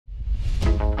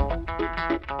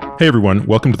Hey everyone,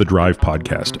 welcome to the Drive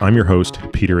Podcast. I'm your host,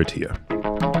 Peter Attia.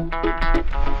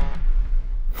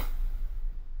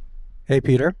 Hey,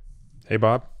 Peter. Hey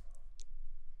Bob.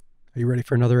 Are you ready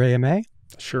for another AMA?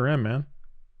 Sure am, man.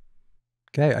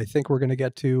 Okay, I think we're going to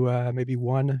get to maybe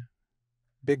one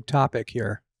big topic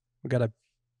here. We've got a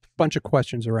bunch of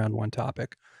questions around one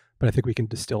topic, but I think we can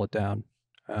distill it down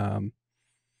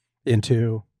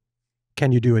into,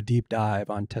 can you do a deep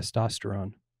dive on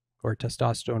testosterone or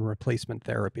testosterone replacement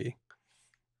therapy?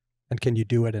 And can you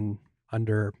do it in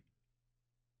under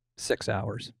 6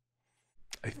 hours?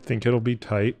 I think it'll be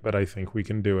tight, but I think we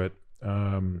can do it.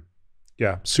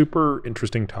 Yeah, super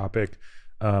interesting topic,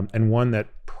 and one that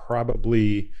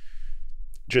probably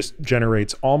just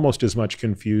generates almost as much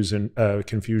confusion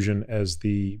as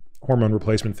the hormone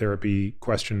replacement therapy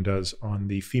question does on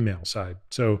the female side.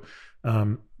 So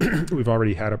we've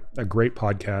already had a great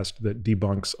podcast that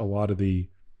debunks a lot of the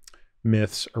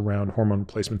myths around hormone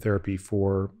replacement therapy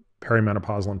for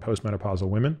perimenopausal and postmenopausal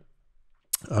women.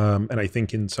 And I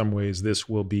think in some ways this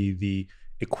will be the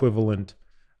equivalent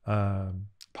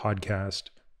podcast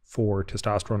for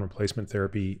testosterone replacement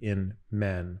therapy in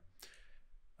men.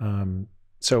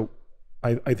 So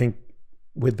I think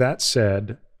with that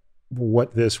said,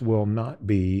 what this will not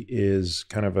be is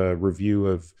kind of a review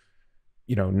of,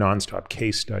 nonstop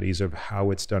case studies of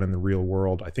how it's done in the real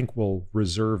world. I think we'll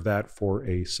reserve that for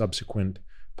a subsequent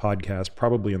podcast,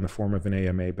 probably in the form of an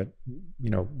AMA, but,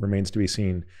 remains to be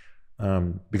seen.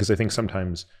 Because I think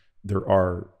sometimes there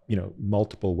are,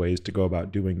 multiple ways to go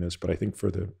about doing this, but I think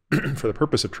for the for the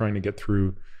purpose of trying to get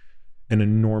through an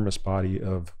enormous body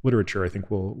of literature, I think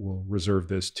we'll reserve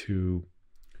this to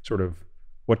sort of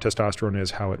what testosterone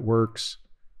is, how it works,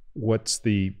 what's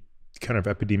the kind of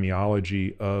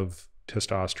epidemiology of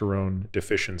testosterone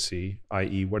deficiency,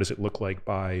 i.e., what does it look like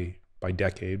by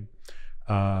decade?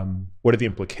 What are the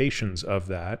implications of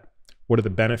that? What are the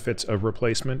benefits of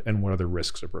replacement, and what are the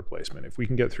risks of replacement? If we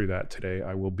can get through that today,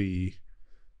 I will be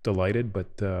delighted,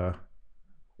 but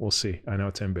we'll see. I know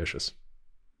it's ambitious.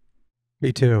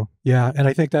 Me too. Yeah, and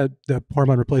I think that the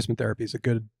hormone replacement therapy is a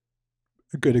good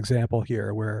example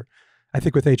here, where I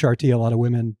think with HRT, a lot of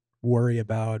women worry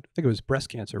about, I think it was breast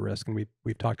cancer risk, and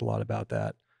we've talked a lot about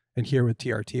that. And here with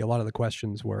TRT, a lot of the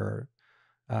questions were,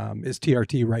 is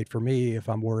TRT right for me if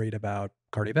I'm worried about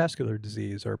cardiovascular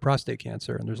disease or prostate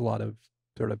cancer? And there's a lot of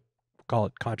sort of, call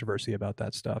it controversy about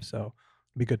that stuff. So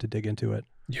it'd be good to dig into it.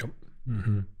 Yep.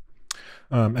 Mm-hmm.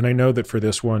 And I know that for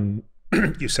this one,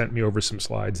 you sent me over some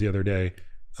slides the other day.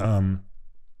 I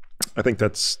think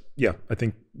I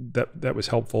think that was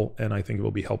helpful. And I think it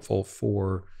will be helpful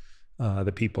for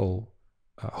the people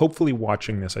hopefully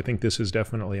watching this. I think this is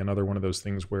definitely another one of those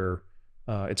things where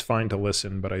it's fine to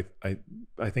listen, but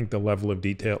I think the level of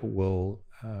detail will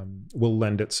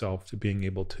lend itself to being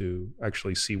able to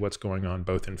actually see what's going on,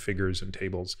 both in figures and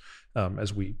tables,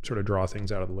 as we sort of draw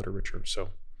things out of the literature. So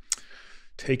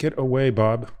take it away,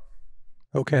 Bob.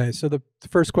 Okay, so the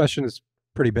first question is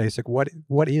pretty basic. What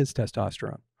is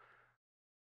testosterone?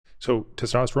 So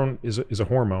testosterone is a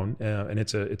hormone, and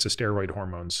it's a steroid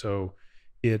hormone. So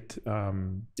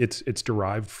it's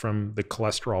derived from the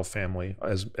cholesterol family,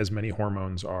 as many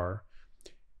hormones are,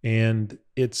 and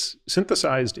it's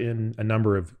synthesized in a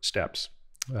number of steps.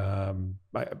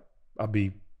 I'll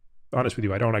be honest with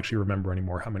you, I don't actually remember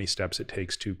anymore how many steps it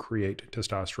takes to create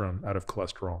testosterone out of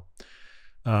cholesterol.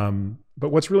 But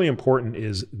what's really important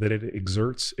is that it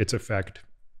exerts its effect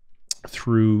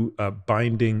through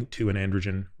binding to an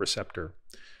androgen receptor.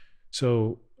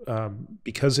 So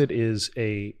because it is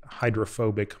a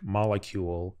hydrophobic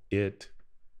molecule, it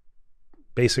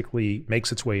basically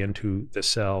makes its way into the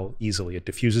cell easily. It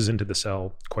diffuses into the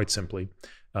cell quite simply,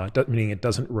 meaning it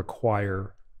doesn't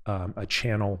require a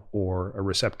channel or a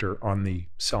receptor on the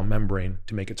cell membrane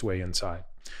to make its way inside.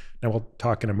 Now we'll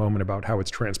talk in a moment about how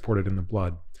it's transported in the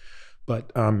blood,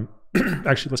 but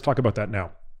actually let's talk about that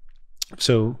now.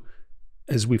 So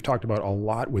as we've talked about a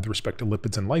lot with respect to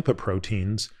lipids and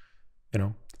lipoproteins,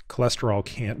 cholesterol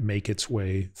can't make its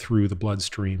way through the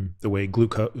bloodstream the way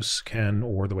glucose can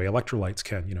or the way electrolytes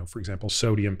can. For example,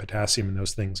 sodium, potassium, and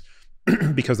those things,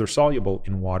 because they're soluble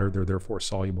in water, they're therefore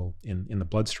soluble in the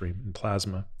bloodstream, in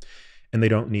plasma, and they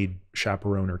don't need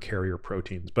chaperone or carrier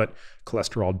proteins. But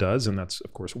cholesterol does, and that's,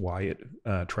 of course, why it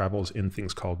travels in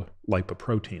things called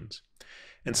lipoproteins.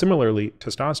 And similarly,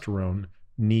 testosterone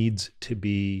needs to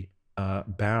be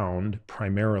bound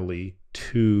primarily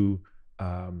to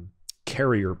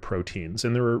carrier proteins.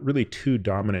 And there are really two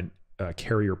dominant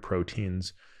carrier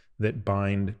proteins that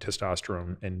bind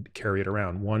testosterone and carry it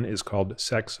around. One is called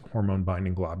sex hormone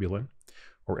binding globulin,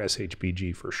 or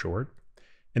SHBG for short,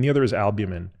 and the other is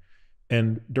albumin.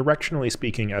 And directionally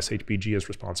speaking, SHBG is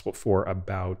responsible for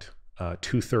about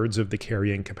 2/3 of the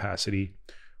carrying capacity,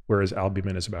 whereas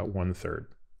albumin is about 1/3.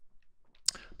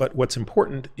 But what's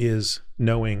important is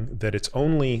knowing that it's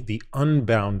only the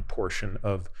unbound portion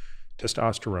of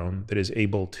testosterone that is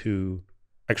able to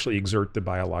actually exert the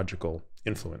biological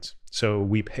influence. So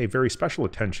we pay very special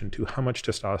attention to how much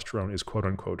testosterone is quote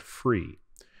unquote free.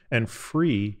 And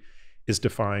free is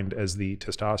defined as the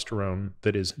testosterone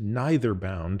that is neither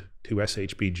bound to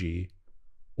SHBG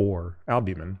or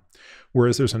albumin.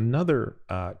 Whereas there's another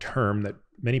term that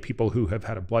many people who have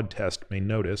had a blood test may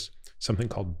notice, something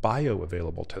called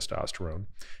bioavailable testosterone.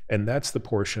 And that's the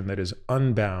portion that is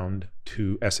unbound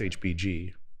to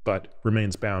SHBG, but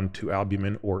remains bound to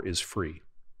albumin or is free.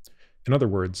 In other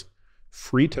words,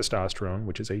 free testosterone,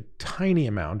 which is a tiny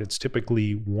amount, it's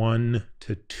typically 1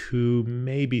 to 2,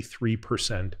 maybe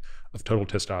 3% of total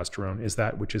testosterone, is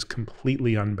that which is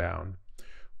completely unbound.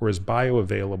 Whereas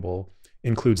bioavailable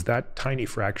includes that tiny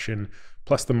fraction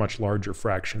plus the much larger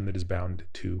fraction that is bound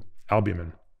to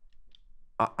albumin.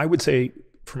 I would say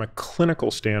from a clinical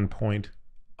standpoint,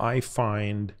 I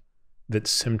find that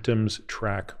symptoms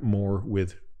track more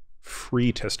with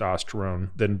free testosterone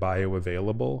than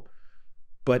bioavailable.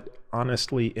 But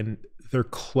honestly, they're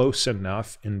close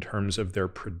enough in terms of their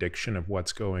prediction of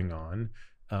what's going on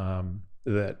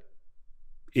that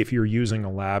if you're using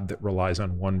a lab that relies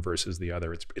on one versus the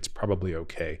other, it's probably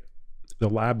okay. The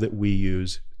lab that we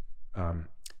use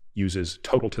uses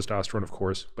total testosterone, of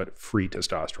course, but free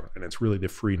testosterone. And it's really the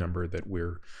free number that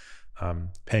we're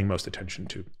paying most attention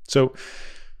to. So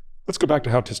let's go back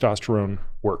to how testosterone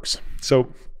works.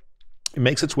 So it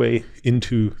makes its way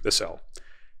into the cell,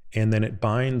 and then it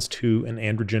binds to an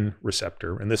androgen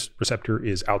receptor. And this receptor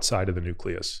is outside of the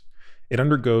nucleus. It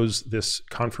undergoes this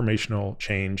conformational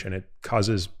change, and it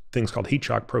causes things called heat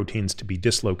shock proteins to be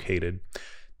dislocated.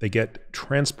 They get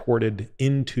transported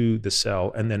into the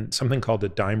cell, and then something called a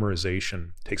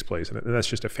dimerization takes place. And that's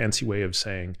just a fancy way of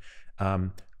saying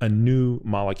a new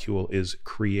molecule is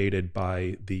created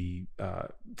by the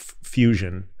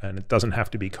fusion, and it doesn't have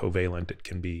to be covalent. It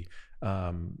can be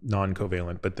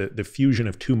non-covalent, but the fusion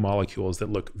of two molecules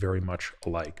that look very much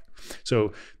alike.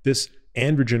 So this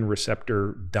androgen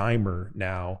receptor dimer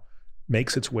now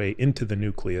makes its way into the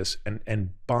nucleus and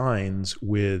binds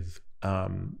with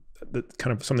the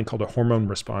kind of something called a hormone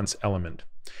response element.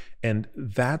 And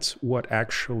that's what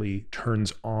actually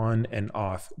turns on and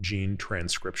off gene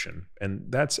transcription. And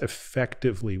that's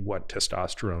effectively what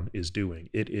testosterone is doing.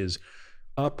 It is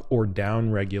up or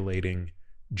down regulating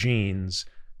genes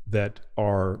that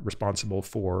are responsible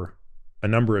for a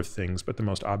number of things, but the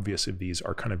most obvious of these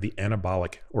are kind of the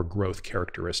anabolic or growth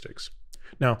characteristics.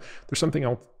 Now, there's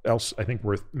something else I think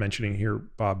worth mentioning here,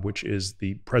 Bob, which is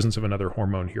the presence of another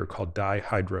hormone here called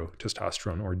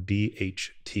dihydrotestosterone, or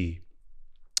DHT.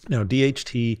 Now,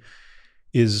 DHT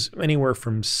is anywhere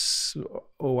from,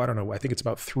 I don't know, I think it's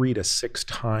about 3 to 6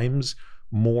 times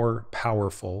more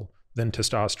powerful than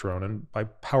testosterone. And by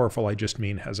powerful, I just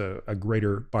mean has a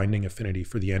greater binding affinity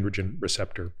for the androgen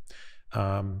receptor.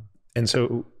 And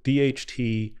so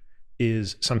DHT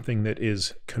is something that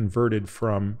is converted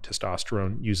from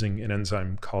testosterone using an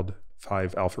enzyme called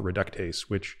 5-alpha reductase,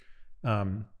 which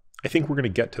I think we're going to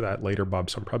get to that later, Bob,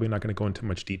 so I'm probably not going to go into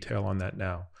much detail on that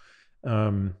now.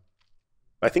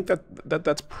 I think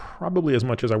that's probably as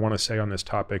much as I want to say on this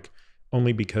topic,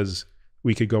 only because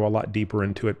we could go a lot deeper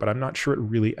into it, but I'm not sure it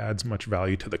really adds much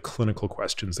value to the clinical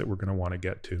questions that we're going to want to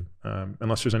get to,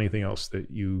 unless there's anything else that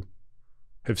you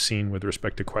have seen with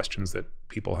respect to questions that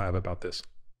people have about this.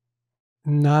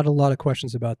 Not a lot of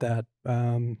questions about that.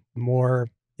 More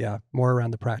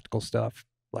around the practical stuff,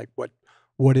 like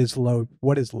what is low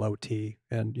T,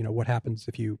 and what happens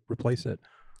if you replace it.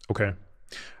 Okay.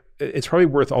 It's probably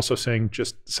worth also saying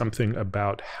just something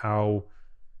about how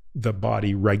the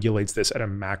body regulates this at a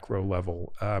macro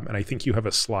level. And I think you have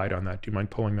a slide on that. Do you mind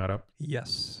pulling that up?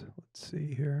 Yes. Let's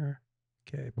see here.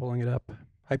 Okay, pulling it up.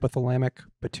 Hypothalamic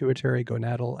pituitary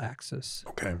gonadal axis.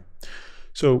 Okay.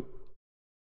 So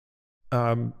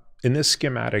in this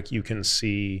schematic, you can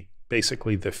see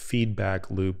basically the feedback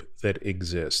loop that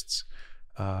exists.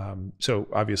 So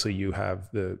obviously you have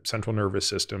the central nervous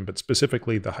system, but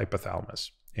specifically the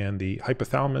hypothalamus. And the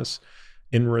hypothalamus,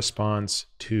 in response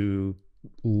to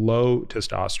low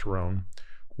testosterone,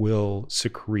 will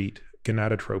secrete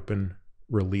gonadotropin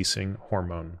releasing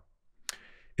hormone.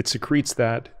 It secretes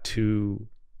that to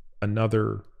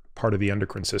another part of the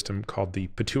endocrine system called the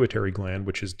pituitary gland,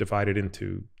 which is divided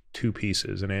into 2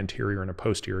 pieces, an anterior and a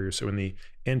posterior. So in the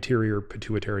anterior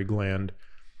pituitary gland,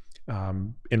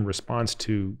 in response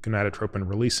to gonadotropin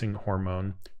releasing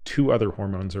hormone, 2 other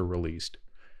hormones are released.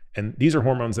 And these are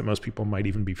hormones that most people might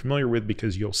even be familiar with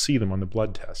because you'll see them on the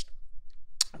blood test.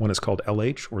 One is called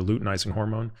LH, or luteinizing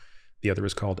hormone. The other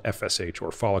is called FSH,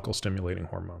 or follicle stimulating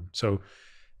hormone. So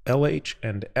LH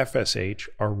and FSH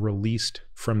are released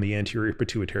from the anterior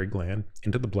pituitary gland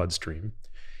into the bloodstream,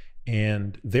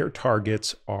 and their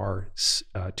targets are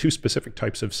two specific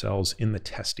types of cells in the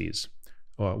testes.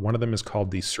 One of them is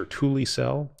called the Sertoli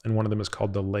cell, and one of them is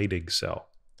called the Leydig cell.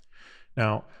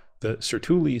 Now, the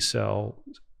Sertoli cell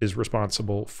is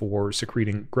responsible for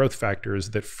secreting growth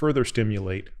factors that further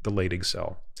stimulate the Leydig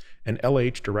cell. And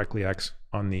LH directly acts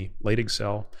on the Leydig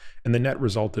cell, and the net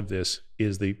result of this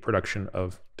is the production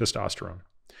of testosterone.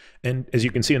 And as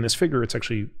you can see in this figure, it's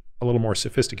actually a little more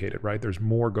sophisticated, right? There's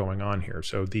more going on here.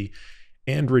 So the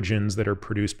androgens that are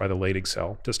produced by the Leydig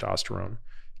cell, testosterone,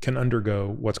 can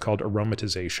undergo what's called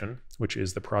aromatization, which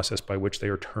is the process by which they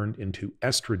are turned into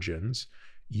estrogens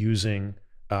using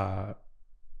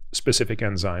specific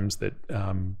enzymes that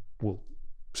we'll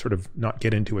sort of not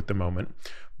get into at the moment.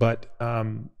 But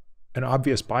an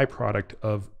obvious byproduct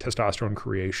of testosterone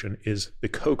creation is the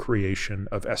co-creation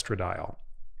of estradiol.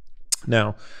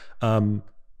 Now, I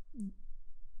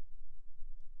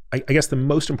guess the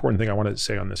most important thing I want to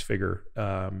say on this figure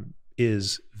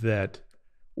is that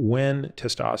when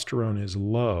testosterone is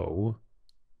low,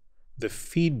 the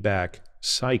feedback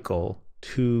cycle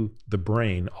to the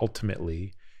brain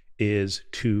ultimately is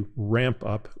to ramp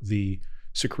up the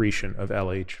secretion of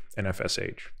LH and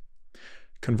FSH.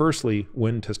 Conversely,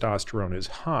 when testosterone is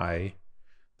high,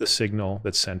 the signal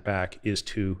that's sent back is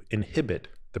to inhibit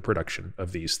the production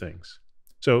of these things.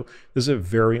 So this is a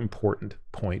very important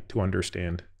point to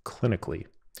understand clinically.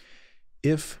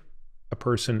 If a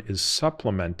person is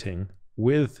supplementing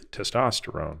with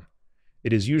testosterone,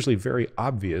 it is usually very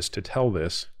obvious to tell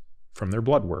this from their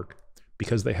blood work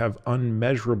because they have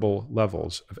unmeasurable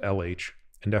levels of LH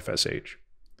and FSH,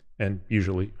 and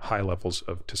usually high levels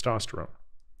of testosterone.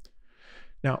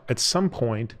 Now, at some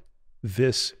point,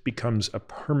 this becomes a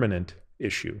permanent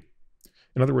issue.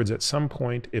 In other words, at some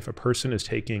point, if a person is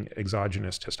taking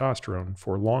exogenous testosterone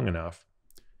for long enough,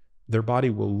 their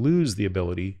body will lose the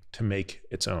ability to make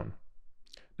its own.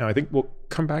 Now, I think we'll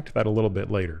come back to that a little bit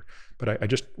later, but I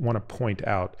just want to point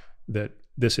out that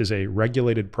this is a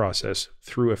regulated process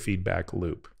through a feedback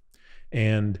loop.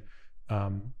 And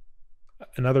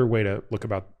another way to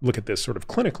look at this sort of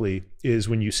clinically is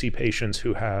when you see patients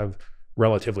who have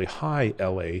relatively high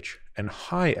LH and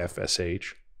high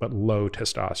FSH, but low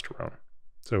testosterone.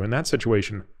 So in that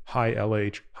situation, high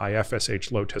LH, high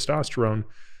FSH, low testosterone,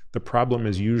 the problem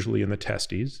is usually in the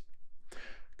testes.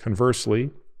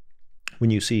 Conversely, when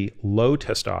you see low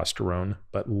testosterone,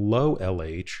 but low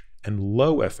LH and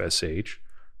low FSH,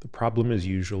 the problem is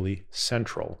usually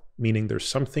central, meaning there's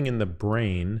something in the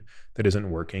brain that isn't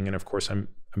working. And of course, I'm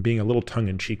being a little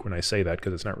tongue-in-cheek when I say that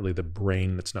because it's not really the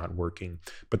brain that's not working.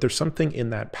 But there's something in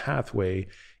that pathway,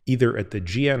 either at the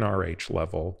GnRH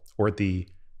level or at the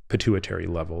pituitary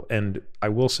level. And I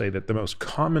will say that the most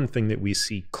common thing that we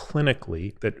see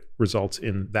clinically that results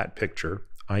in that picture,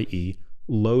 i.e.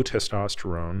 low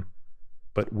testosterone,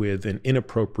 but with an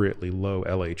inappropriately low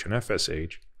LH and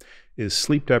FSH, is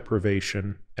sleep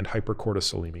deprivation and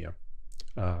hypercortisolemia,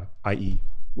 i.e.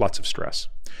 lots of stress.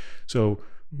 So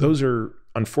those are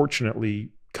unfortunately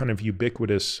kind of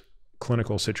ubiquitous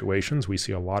clinical situations. We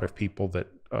see a lot of people that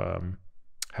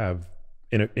have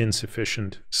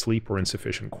insufficient sleep or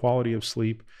insufficient quality of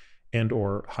sleep and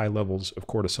or high levels of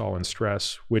cortisol and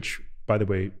stress, which, by the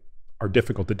way, are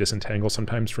difficult to disentangle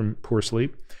sometimes from poor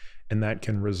sleep. And that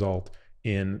can result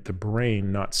in the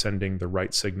brain not sending the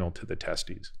right signal to the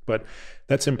testes. But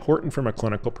that's important from a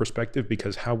clinical perspective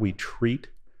because how we treat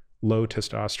low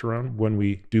testosterone when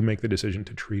we do make the decision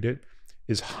to treat it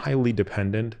is highly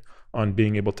dependent on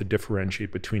being able to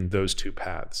differentiate between those two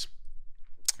paths.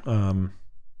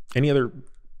 Any other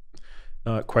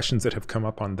questions that have come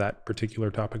up on that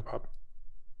particular topic, Bob?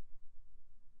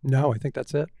 No, I think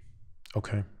that's it.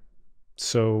 Okay.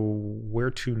 So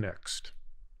where to next?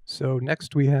 So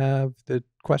next we have the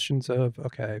questions of,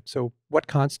 okay, so what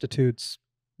constitutes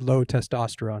low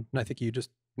testosterone? And I think you just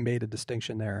made a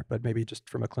distinction there, but maybe just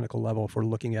from a clinical level, if we're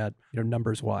looking at,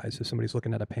 numbers wise, if somebody's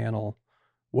looking at a panel,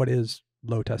 what is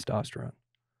low testosterone?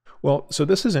 Well, so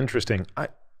this is interesting.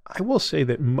 I will say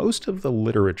that most of the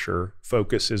literature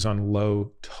focuses on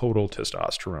low total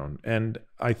testosterone. And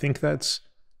I think that's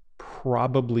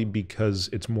probably because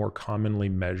it's more commonly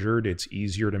measured, it's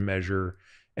easier to measure,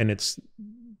 and it's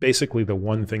basically the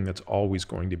one thing that's always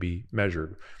going to be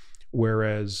measured.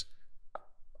 Whereas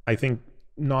I think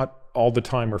not all the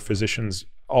time are physicians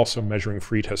also measuring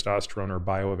free testosterone or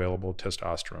bioavailable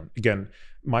testosterone. Again,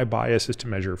 my bias is to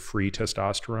measure free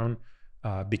testosterone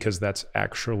because that's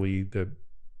actually the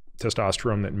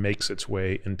testosterone that makes its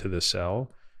way into the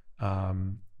cell.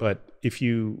 But if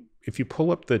you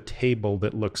pull up the table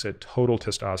that looks at total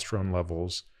testosterone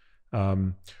levels,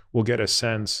 we'll get a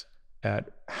sense at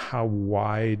how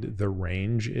wide the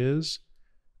range is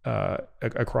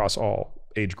across all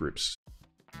age groups.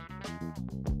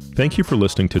 Thank you for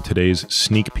listening to today's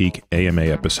sneak peek AMA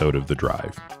episode of The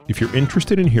Drive. If you're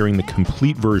interested in hearing the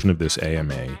complete version of this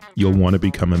AMA, you'll want to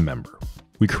become a member.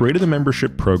 We created the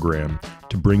membership program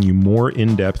to bring you more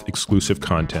in-depth exclusive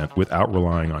content without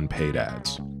relying on paid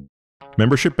ads.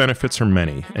 Membership benefits are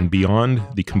many, and beyond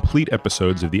the complete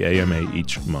episodes of the AMA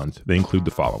each month, they include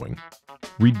the following: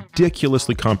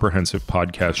 ridiculously comprehensive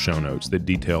podcast show notes that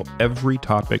detail every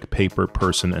topic, paper,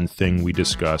 person, and thing we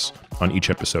discuss on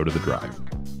each episode of The Drive.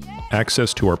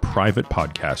 Access to our private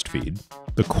podcast feed.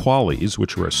 The Qualies,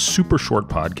 which are a super short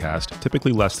podcast,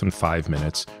 typically less than 5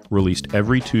 minutes, released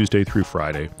every Tuesday through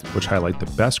Friday, which highlight the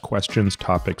best questions,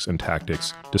 topics, and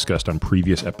tactics discussed on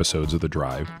previous episodes of The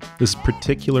Drive. This is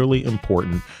particularly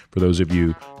important for those of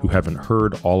you who haven't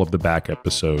heard all of the back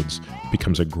episodes. It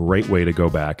becomes a great way to go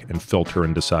back and filter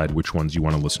and decide which ones you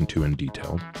want to listen to in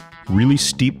detail. Really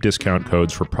steep discount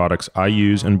codes for products I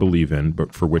use and believe in,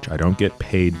 but for which I don't get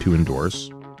paid to endorse,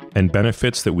 and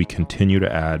benefits that we continue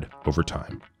to add over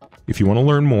time. If you want to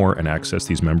learn more and access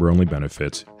these member-only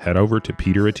benefits, head over to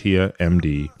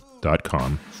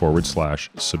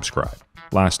peterattiamd.com/subscribe.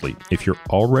 Lastly, if you're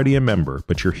already a member,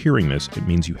 but you're hearing this, it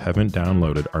means you haven't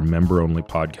downloaded our member-only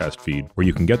podcast feed where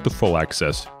you can get the full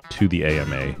access to the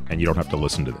AMA and you don't have to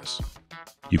listen to this.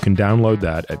 You can download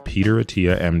that at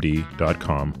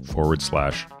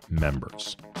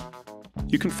peterattiamd.com/members.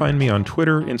 You can find me on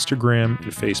Twitter, Instagram,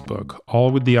 and Facebook,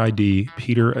 all with the ID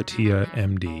Peter Attia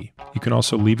MD. You can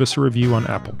also leave us a review on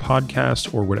Apple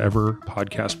Podcasts or whatever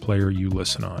podcast player you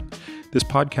listen on. This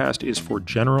podcast is for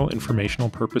general informational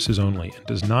purposes only and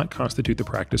does not constitute the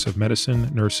practice of medicine,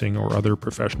 nursing, or other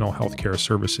professional healthcare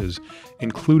services,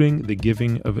 including the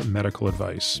giving of medical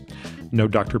advice. No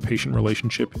doctor-patient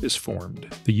relationship is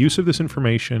formed. The use of this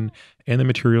information and the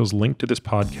materials linked to this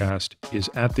podcast is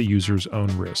at the user's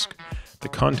own risk. The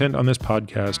content on this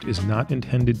podcast is not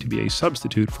intended to be a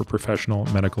substitute for professional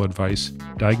medical advice,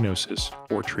 diagnosis,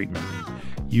 or treatment.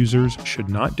 Users should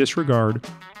not disregard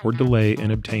or delay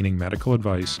in obtaining medical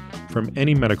advice from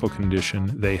any medical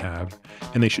condition they have,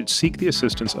 and they should seek the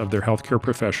assistance of their healthcare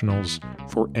professionals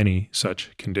for any such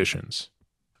conditions.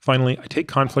 Finally, I take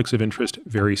conflicts of interest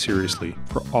very seriously.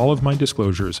 For all of my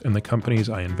disclosures and the companies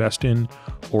I invest in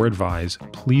or advise,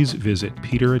 please visit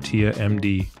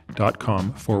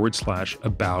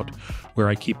peterattiamd.com/about, where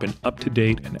I keep an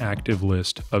up-to-date and active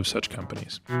list of such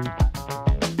companies.